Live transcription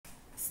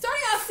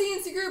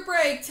Agency Group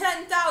break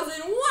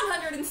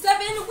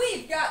 10,107.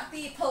 We've got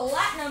the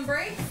Platinum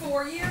break,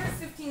 4 years,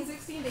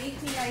 1516 to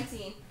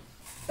 1819.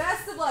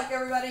 Best of luck,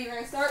 everybody. We're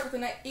going to start with the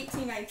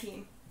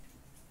 1819.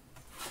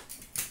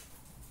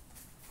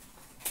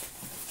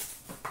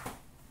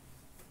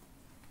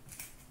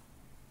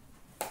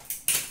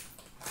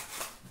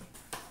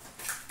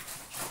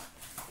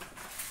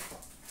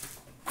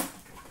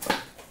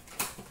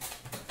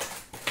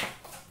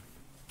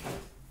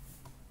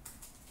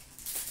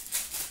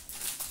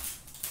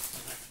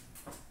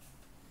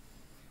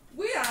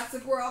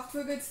 We're off to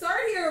a good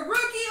start here. Rookie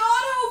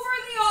auto for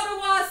the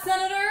Ottawa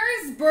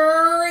Senators,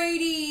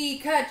 Brady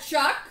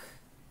Tkachuk.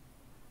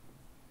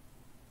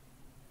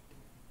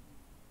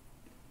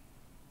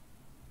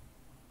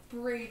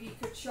 Brady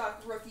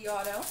Tkachuk, rookie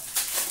auto.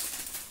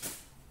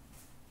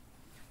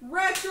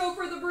 Retro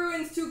for the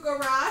Bruins, Tuukka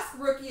Rask,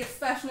 rookie of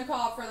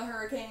Svechnikov for the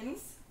Hurricanes.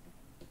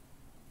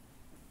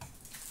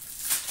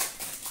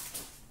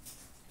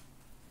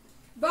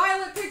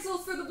 Violet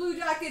Pixels for the Blue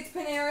Jackets,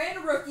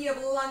 Panarin, rookie of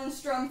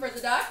Lundstrom for the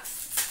Ducks.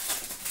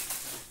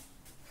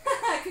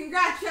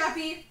 Congrats,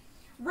 Chappie.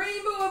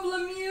 Rainbow of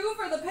Lemieux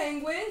for the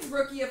Penguins,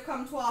 rookie of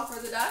Comtois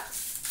for the Ducks.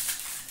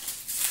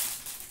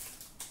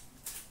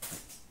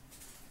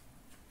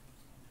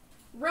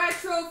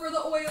 Retro for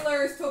the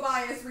Oilers,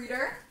 Tobias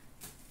Reeder.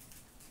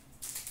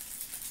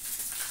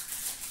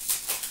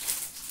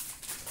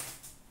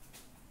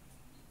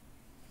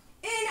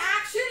 In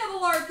action of a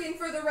Larkin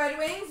for the Red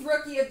Wings,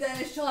 rookie of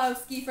Dennis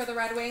Cholowski for the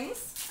Red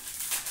Wings.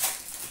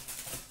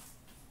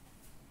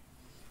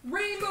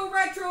 Rainbow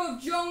Retro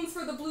of Jones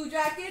for the Blue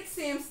Jackets,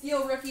 Sam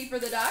Steele rookie for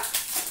the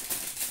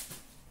Ducks.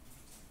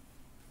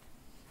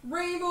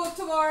 Rainbow of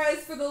Tavares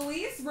for the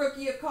Leafs,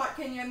 rookie of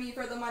Kotkaniemi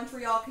for the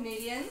Montreal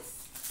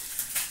Canadiens.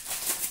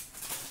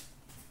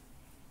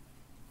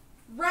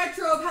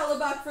 Retro of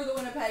Hellebuck for the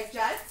Winnipeg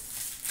Jets.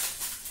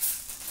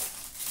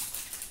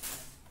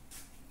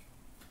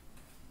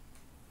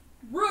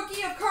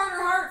 Rookie of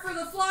Carter Hart for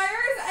the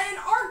Flyers, and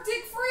an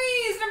Arctic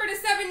Freeze, number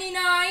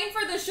 /79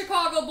 for the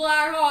Chicago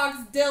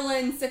Blackhawks,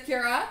 Dylan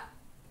Sakura.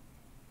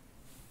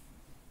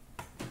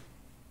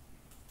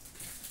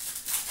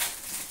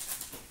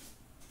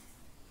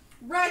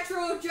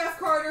 Retro of Jeff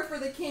Carter for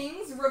the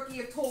Kings, rookie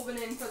of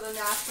Tolvanen for the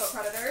Nashville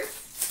Predators.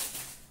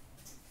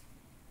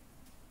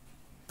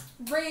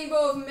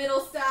 Rainbow of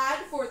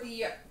Middlestad for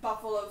the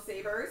Buffalo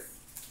Sabres.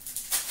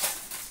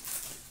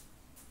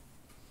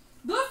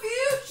 The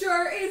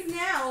future is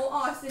now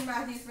Austin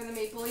Matthews for the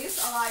Maple Leafs,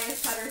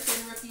 Elias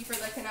Pettersson, rookie for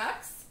the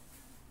Canucks.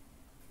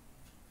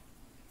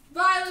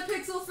 Violet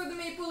Pixels for the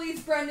Maple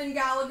Leafs, Brendan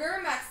Gallagher,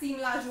 Maxime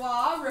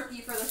Lajoie,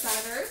 rookie for the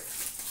Senators.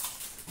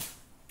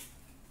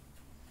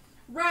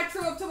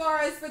 Retro of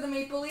Tavares for the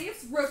Maple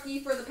Leafs, rookie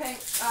for the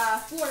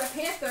Florida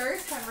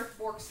Panthers, Henrik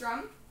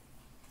Borgstrom.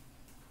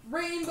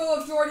 Rainbow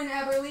of Jordan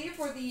Eberle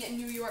for the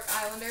New York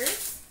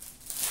Islanders.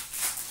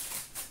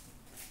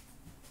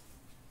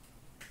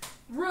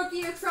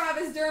 Rookie of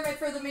Travis Dermott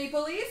for the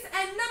Maple Leafs,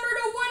 and number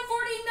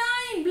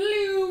 /149,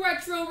 Blue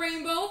Retro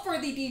Rainbow for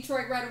the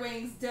Detroit Red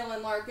Wings,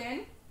 Dylan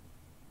Larkin.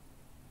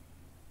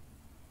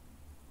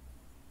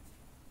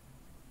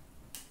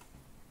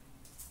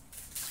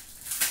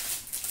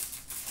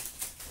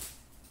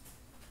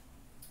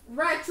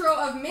 Retro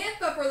of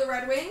Mantha for the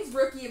Red Wings,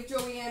 rookie of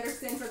Joey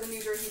Anderson for the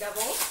New Jersey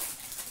Devils.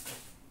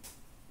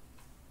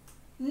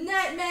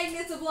 Net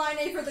Magnets of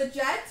Line for the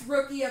Jets,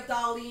 rookie of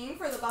Dahlin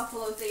for the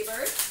Buffalo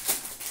Sabres.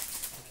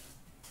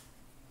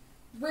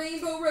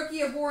 Rainbow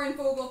rookie of Warren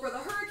Fogle for the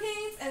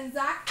Hurricanes, and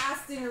Zach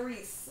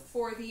Aston-Reese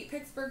for the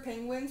Pittsburgh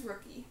Penguins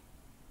rookie.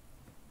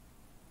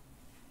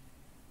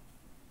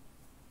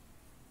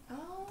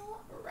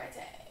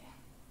 Alrighty.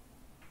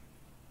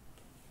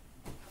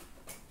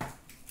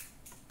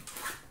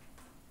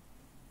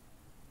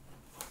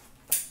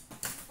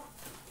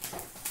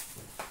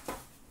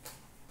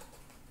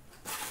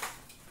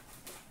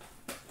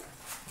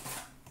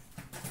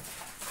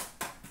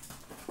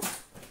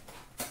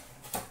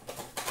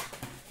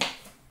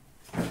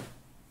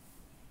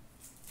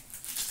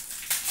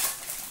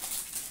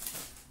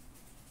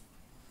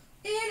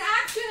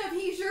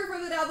 For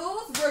the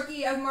Devils,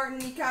 rookie of Martin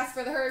Necas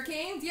for the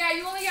Hurricanes. Yeah,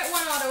 you only get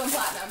one auto in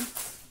Platinum.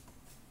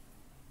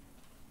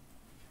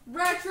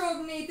 Retro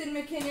of Nathan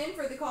McKinnon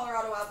for the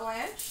Colorado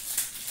Avalanche.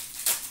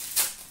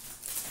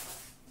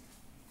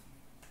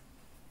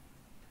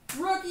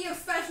 Rookie of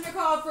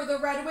Svechnikov for the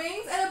Red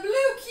Wings, and a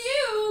blue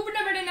cube,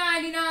 number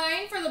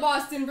 /99 for the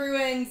Boston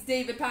Bruins,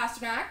 David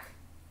Pastrnak.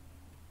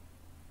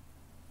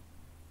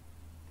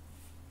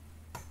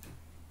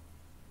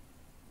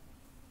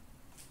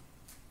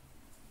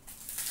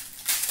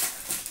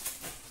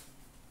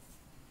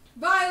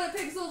 Violet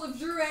Pixels of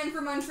Drouin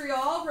for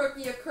Montreal,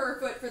 rookie of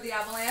Kerfoot for the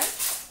Avalanche.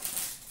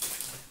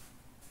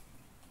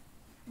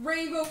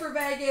 Rainbow for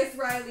Vegas,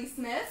 Riley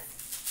Smith.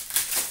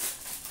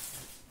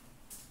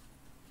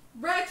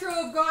 Retro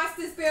of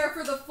Gostisbehere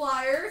for the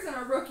Flyers, and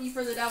a rookie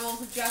for the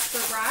Devils of Jesper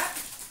Bratt.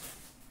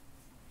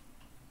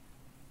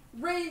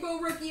 Rainbow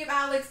rookie of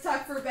Alex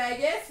Tuck for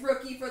Vegas.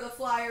 Rookie for the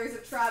Flyers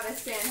of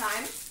Travis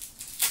Sanheim.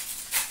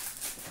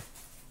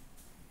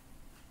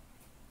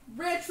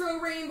 Retro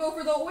Rainbow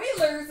for the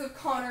Oilers of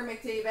Connor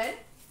McDavid.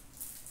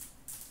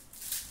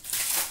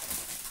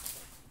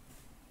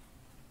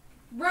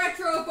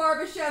 Retro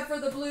Barbashev for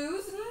the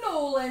Blues.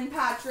 Nolan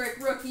Patrick,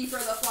 rookie for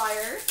the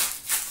Flyers.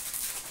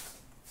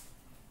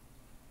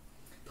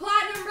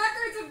 Platinum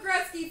Records of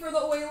Gretzky for the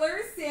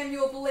Oilers.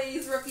 Samuel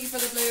Blaze, rookie for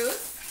the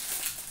Blues.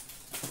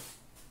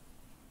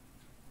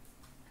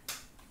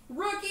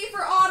 Rookie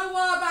for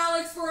Ottawa of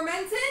Alex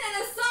Formenton. And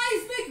a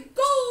seismic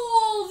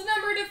gold,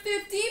 number to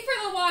 50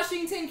 for the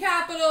Washington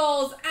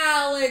Capitals,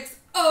 Alex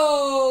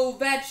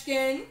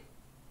Ovechkin.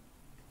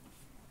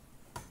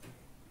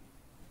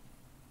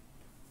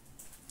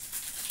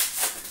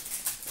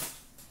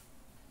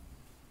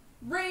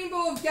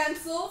 Rainbow of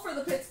Gensel for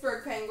the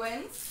Pittsburgh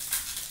Penguins.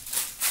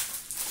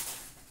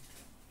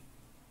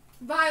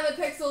 Violet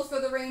Pixels for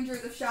the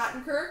Rangers of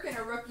Shattenkirk, and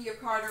a rookie of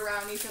Carter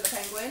Rowney for the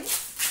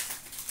Penguins.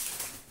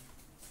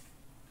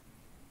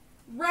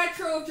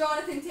 Retro of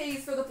Jonathan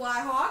Toews for the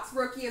Blackhawks,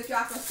 rookie of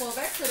Jack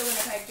Roslovic for the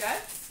Winnipeg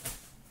Jets.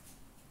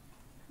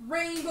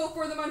 Rainbow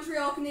for the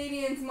Montreal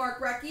Canadiens,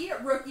 Mark Recchi,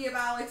 rookie of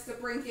Alex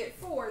DeBrincat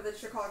for the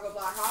Chicago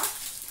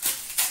Blackhawks.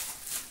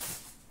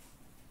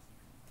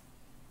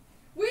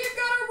 We've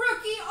got a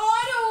rookie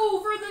auto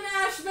for the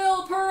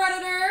Nashville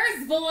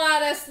Predators,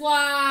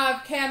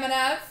 Vladislav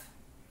Kamenev.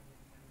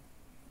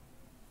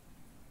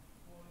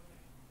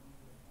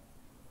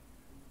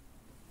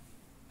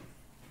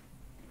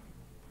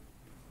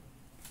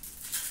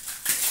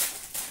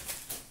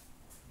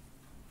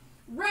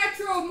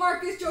 Retro of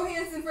Marcus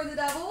Johansson for the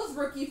Devils,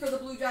 rookie for the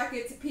Blue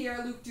Jackets,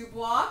 Pierre-Luc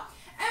Dubois.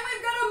 And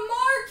we've got a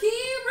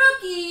marquee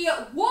rookie,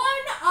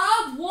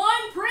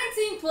 1/1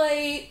 printing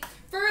plate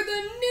for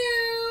the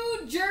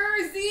New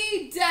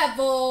Jersey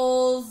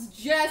Devils,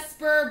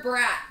 Jesper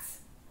Bratt.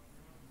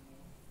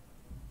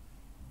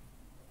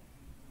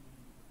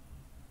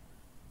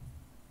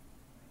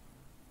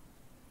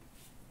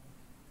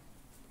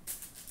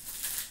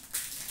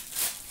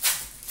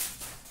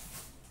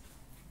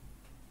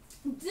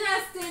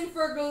 Destined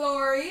for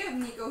Glory of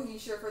Nico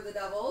Hischier for the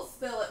Devils,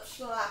 Philip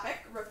Schlappick,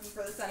 rookie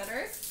for the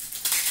Senators.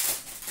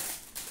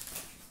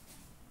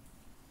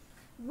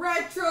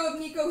 Retro of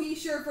Nico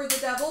Hischier for the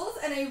Devils,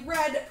 and a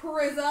red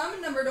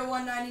prism, number to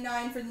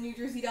 199 for the New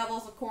Jersey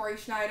Devils of Corey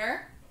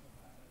Schneider.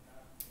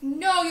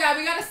 No, yeah,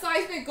 we got a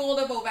seismic gold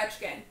of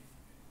Ovechkin.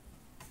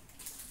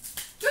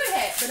 Good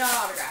hit, but not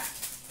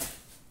autographed.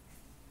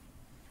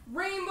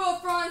 Rainbow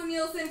of Franz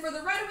Nielsen for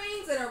the Red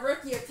Wings, and a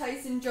rookie of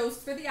Tyson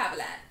Jost for the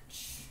Avalanche.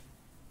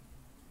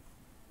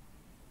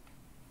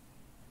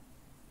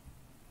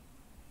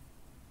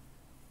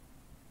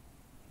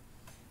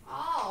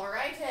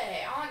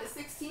 Alrighty, on to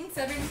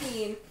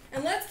 16-17.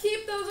 And let's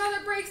keep those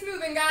other breaks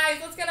moving,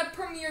 guys. Let's get a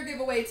premier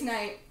giveaway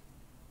tonight.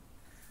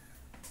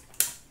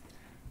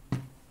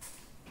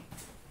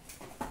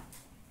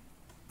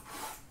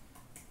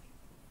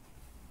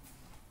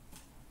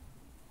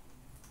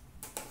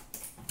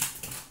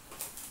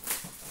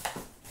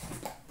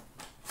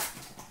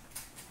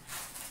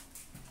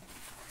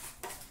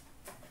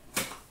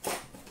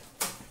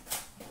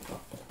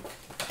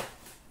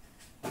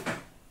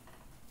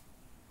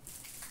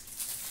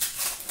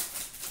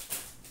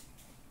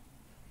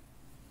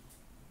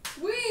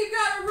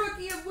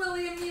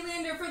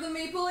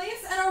 Maple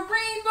Leafs, and a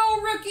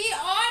rainbow rookie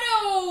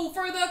auto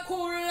for the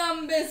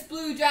Columbus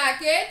Blue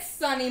Jackets,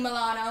 Sonny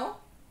Milano.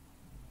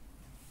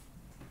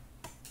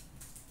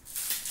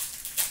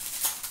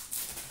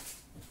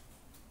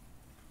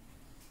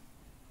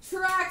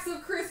 Tracks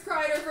of Chris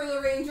Kreider for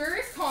the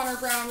Rangers, Connor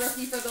Brown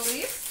rookie for the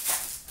Leafs.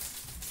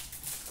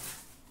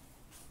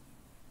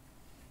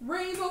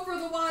 Rainbow for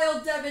the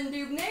Wild, Devin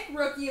Dubnyk,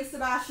 rookie of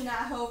Sebastian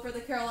Aho for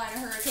the Carolina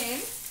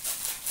Hurricanes.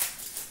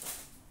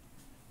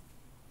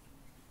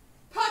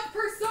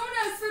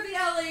 Personas for the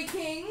LA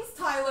Kings,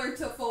 Tyler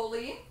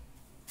Toffoli.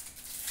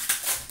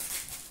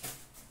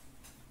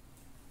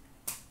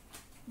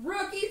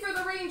 Rookie for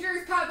the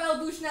Rangers, Pavel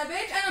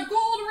Buchnevich. And a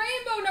gold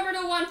rainbow number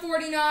to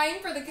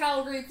 149 for the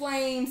Calgary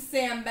Flames,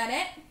 Sam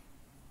Bennett.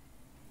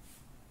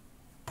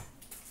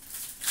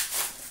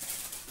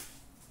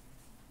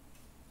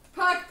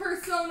 Puck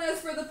Personas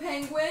for the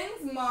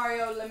Penguins,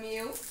 Mario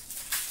Lemieux.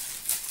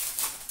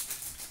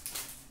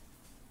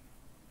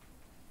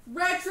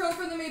 Retro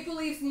for the Maple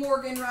Leafs,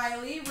 Morgan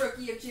Riley,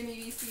 rookie of Jimmy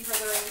VC for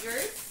the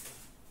Rangers.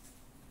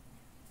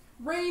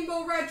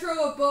 Rainbow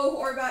Retro of Bo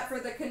Horvat for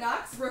the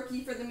Canucks,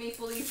 rookie for the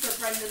Maple Leafs for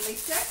Brendan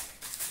Leipsic.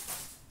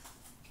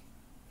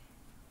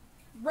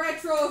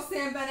 Retro of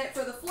Sam Bennett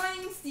for the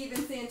Flames,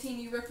 Steven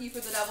Santini, rookie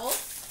for the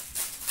Devils.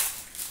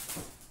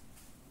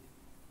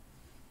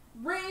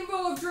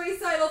 Rainbow of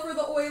Draisaitl for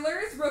the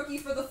Oilers, rookie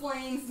for the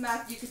Flames,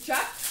 Matthew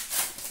Tkachuk.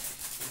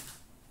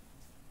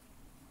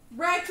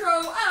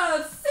 Retro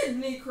of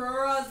Sidney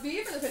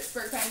Crosby for the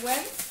Pittsburgh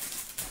Penguins.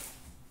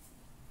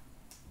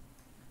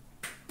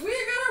 We've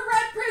got a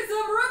red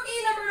prism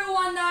rookie number to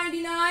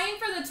 199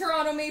 for the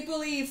Toronto Maple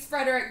Leafs,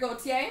 Frederic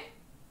Gauthier.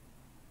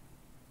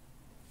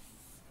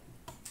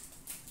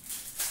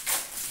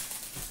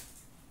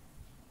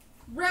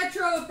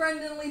 Retro of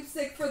Brendan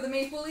Leipsic for the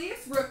Maple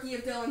Leafs, rookie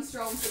of Dylan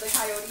Strome for the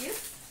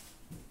Coyotes.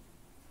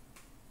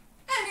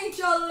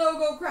 NHL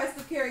logo crest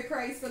of Carey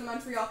Price for the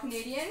Montreal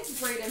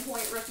Canadiens. Braden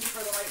Point rookie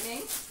for the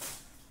Lightning.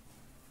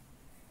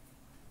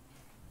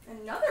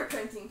 Another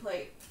printing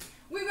plate.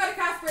 We've got a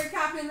Casper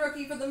Captain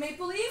rookie for the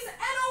Maple Leafs and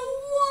a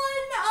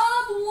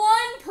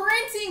 1-of-1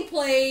 printing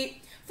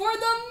plate for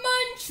the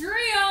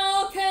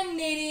Montreal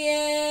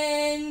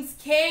Canadiens,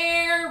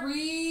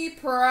 Carey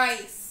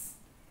Price.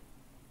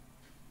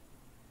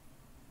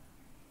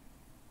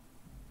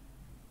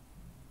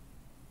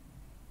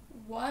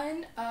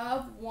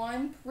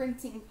 One-of-1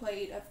 printing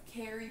plate of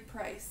Carey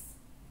Price.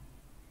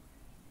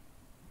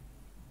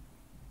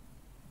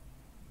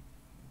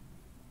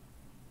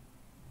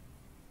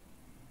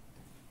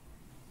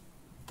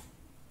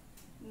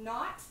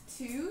 Not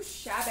too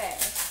shabby.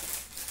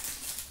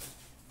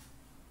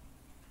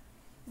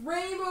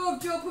 Rainbow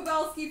of Joe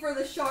Pavelski for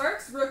the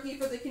Sharks. Rookie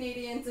for the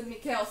Canadiens of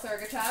Mikhail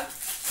Sergachev.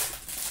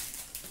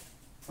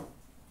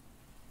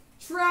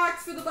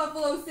 Tracks for the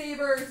Buffalo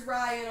Sabres,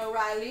 Ryan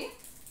O'Reilly.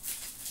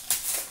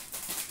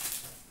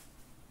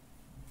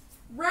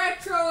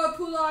 Retro of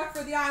Pulak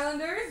for the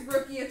Islanders.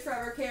 Rookie of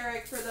Trevor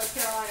Carrick for the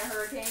Carolina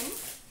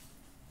Hurricanes.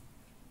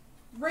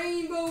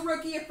 Rainbow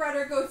rookie of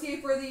Frederic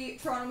Gauthier for the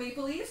Toronto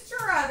Maple Leafs.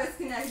 Travis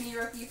Konechny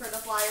rookie for the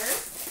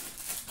Flyers.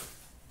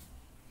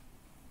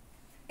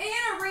 And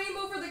a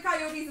rainbow for the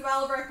Coyotes of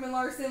Oliver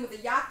Ekman-Larsson with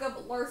a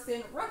Jakob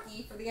Larsson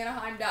rookie for the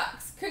Anaheim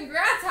Ducks.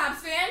 Congrats, Habs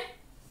fan!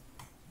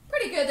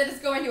 Pretty good that it's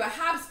going to a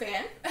Habs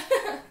fan.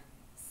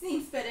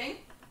 Seems fitting.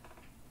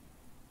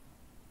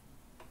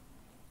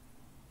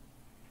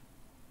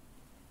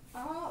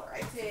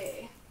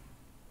 Alrighty.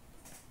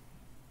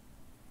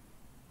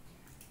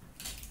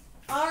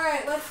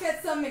 Alright, let's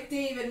get some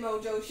McDavid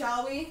mojo,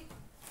 shall we?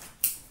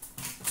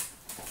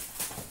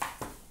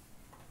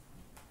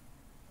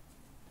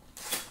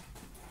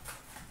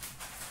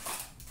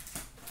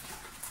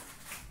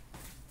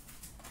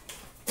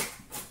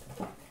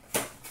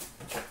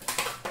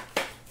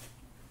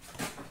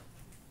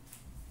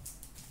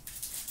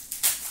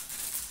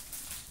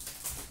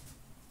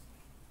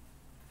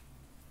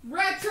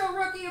 Retro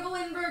rookie of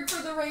Lindbergh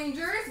for the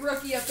Rangers.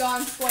 Rookie of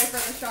Donskoy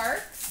for the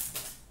Sharks.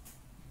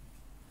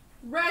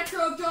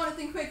 Retro of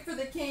Jonathan Quick for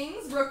the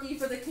Kings. Rookie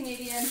for the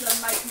Canadiens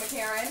of Mike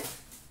McCarron.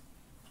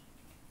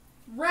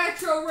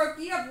 Retro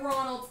rookie of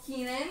Ronald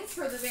Keenan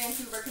for the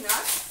Vancouver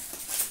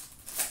Canucks.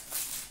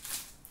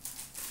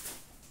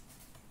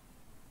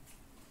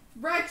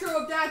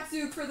 Retro of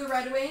Datsuk for the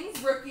Red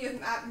Wings. Rookie of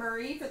Matt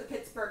Murray for the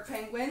Pittsburgh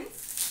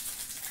Penguins.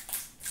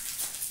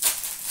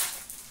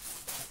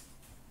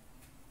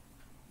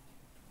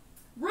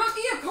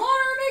 Rookie of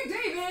Connor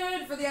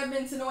McDavid for the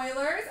Edmonton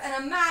Oilers.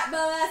 And a Matt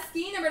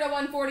Bolesky, number to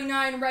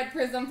 149, Red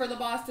Prism for the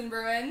Boston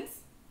Bruins.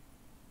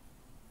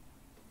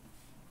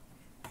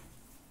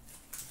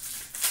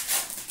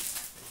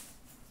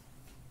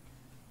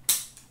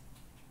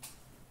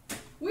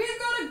 We've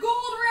got a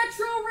gold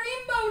retro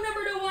rainbow,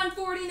 number to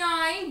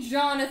 149,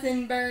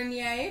 Jonathan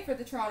Bernier for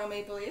the Toronto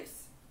Maple Leafs.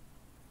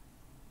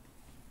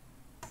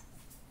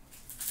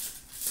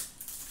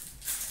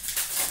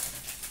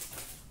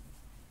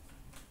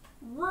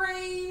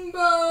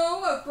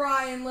 Rainbow of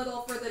Brian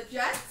Little for the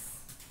Jets.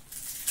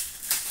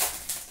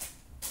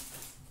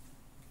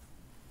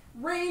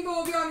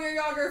 Rainbow of Jaromir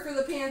Jagr for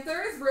the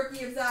Panthers.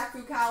 Rookie of Zach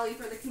Fucale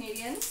for the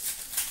Canadiens.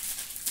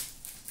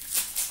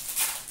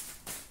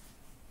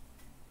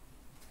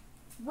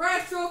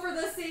 Retro for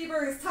the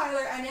Sabres,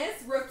 Tyler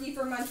Ennis. Rookie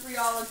for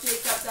Montreal of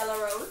Jacob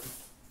Delarose.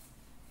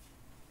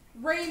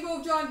 Rainbow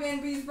of John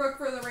Van Beesbrook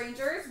for the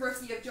Rangers.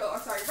 Retro of Joe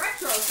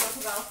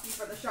Pavelski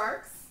for the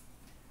Sharks.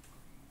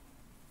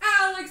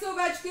 Alex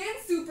Ovechkin,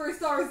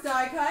 Superstars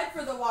die cut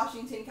for the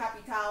Washington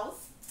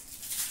Capitals.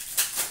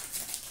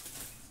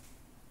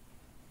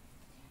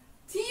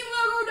 Team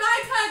logo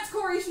die cut,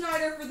 Corey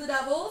Schneider for the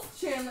Devils.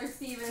 Chandler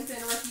Stevenson,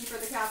 rookie for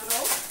the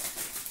Capitals.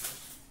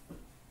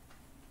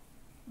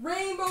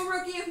 Rainbow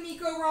rookie of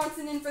Mikko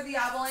Rantanen for the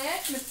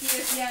Avalanche.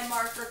 Matthias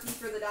Janmark, rookie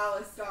for the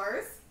Dallas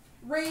Stars.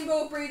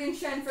 Rainbow Braden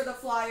Shen for the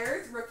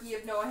Flyers. Rookie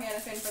of Noah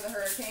Hannafin for the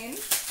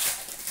Hurricanes.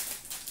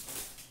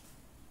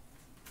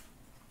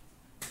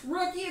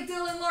 Rookie of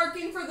Dylan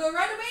Larkin for the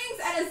Red Wings,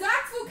 and a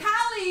Zach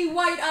Fucale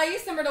white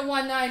ice, number to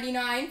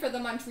 199 for the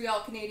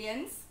Montreal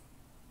Canadiens.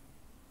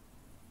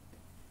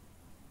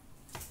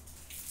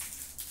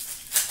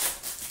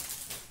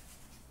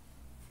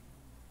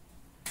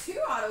 Two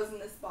autos in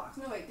this box.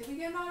 No, wait, did we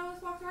get an auto in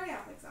this box already? I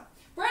don't think so.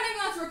 Brendan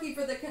Gauss, rookie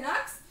for the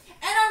Canucks,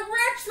 and a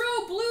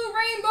retro blue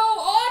rainbow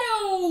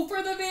auto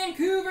for the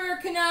Vancouver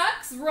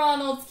Canucks,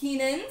 Ronald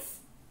Keenans.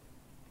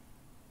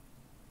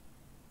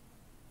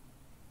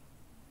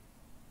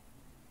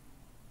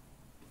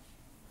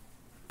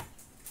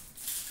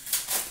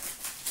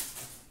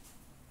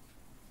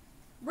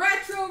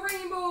 Retro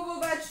rainbow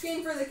of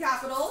Ovechkin for the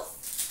Capitals.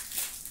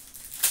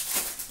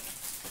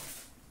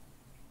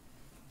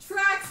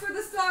 Tracks for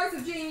the Stars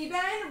of Jamie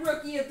Benn.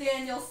 Rookie of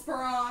Daniel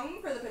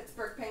Sprong for the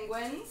Pittsburgh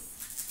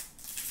Penguins.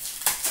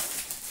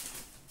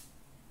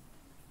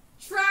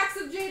 Tracks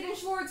of Jaden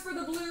Schwartz for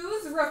the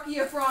Blues. Rookie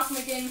of Brock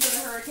McGinn for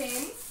the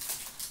Hurricanes.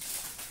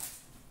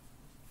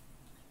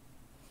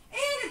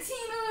 And a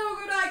team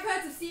logo die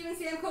Steven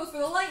Stamkos for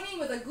the Lightning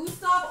with a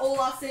Gustav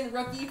Olofsson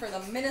rookie for the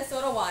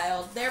Minnesota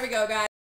Wild. There we go, guys.